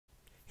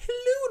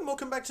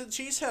welcome back to the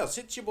Cheese House.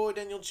 It's your boy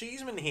Daniel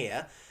Cheeseman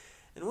here.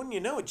 And wouldn't you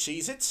know it,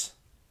 Cheez-Its,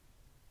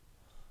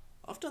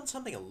 I've done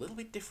something a little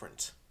bit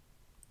different.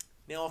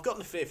 Now, I've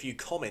gotten a fair few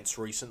comments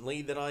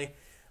recently that I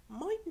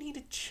might need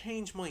to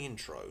change my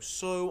intro,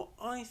 so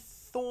I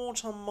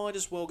thought I might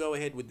as well go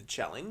ahead with the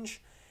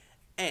challenge,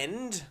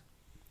 and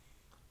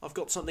I've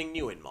got something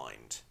new in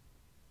mind.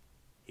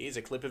 Here's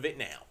a clip of it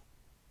now.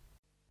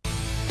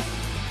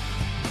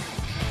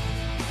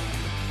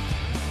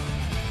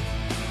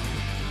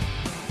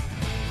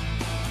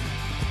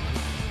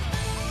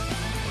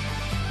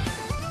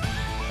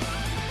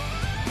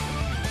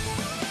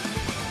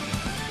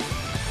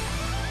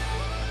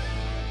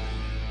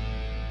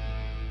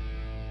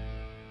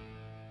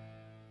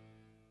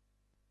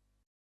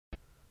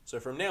 So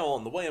from now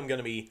on, the way I'm going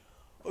to be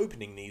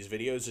opening these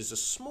videos is a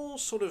small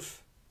sort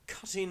of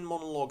cut-in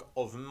monologue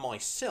of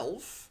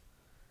myself,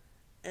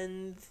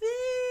 and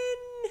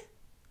then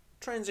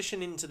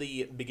transition into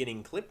the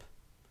beginning clip,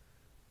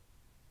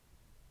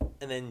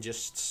 and then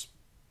just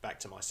back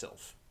to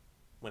myself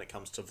when it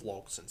comes to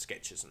vlogs and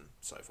sketches and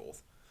so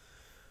forth.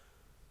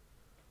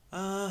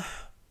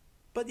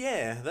 But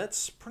yeah,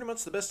 that's pretty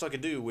much the best I could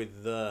do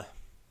with the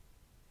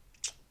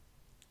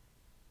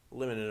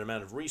limited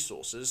amount of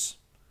resources.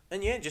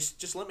 And yeah,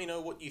 just let me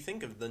know what you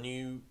think of the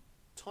new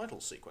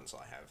title sequence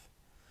I have.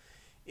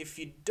 If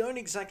you don't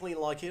exactly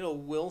like it, I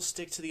will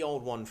stick to the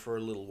old one for a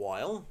little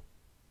while.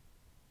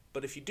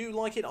 But if you do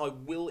like it, I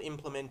will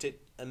implement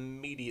it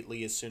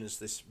immediately as soon as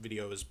this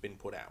video has been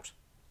put out.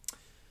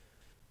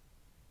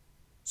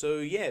 So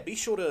yeah, be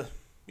sure to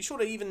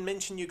even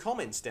mention your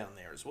comments down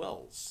there as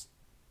well,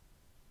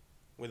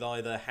 with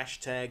either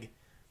hashtag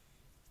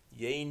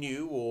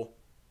 #YayNew or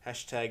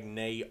hashtag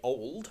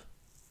 #NayOld,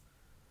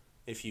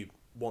 if you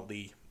want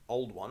the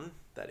old one,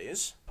 that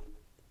is.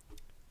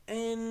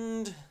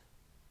 And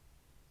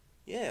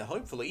yeah,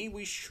 hopefully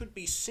we should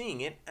be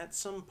seeing it at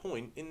some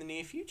point in the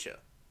near future.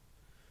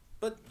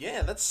 But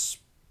yeah, that's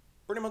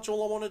pretty much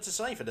all I wanted to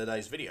say for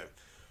today's video.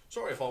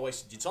 Sorry if I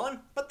wasted your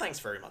time, but thanks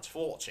very much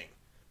for watching.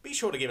 Be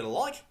sure to give it a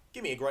like,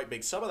 give me a great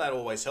big sub, that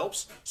always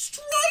helps.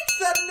 Strike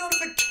that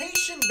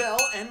notification bell,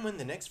 and when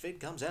the next vid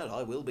comes out,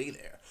 I will be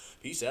there.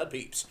 Peace out,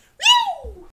 peeps.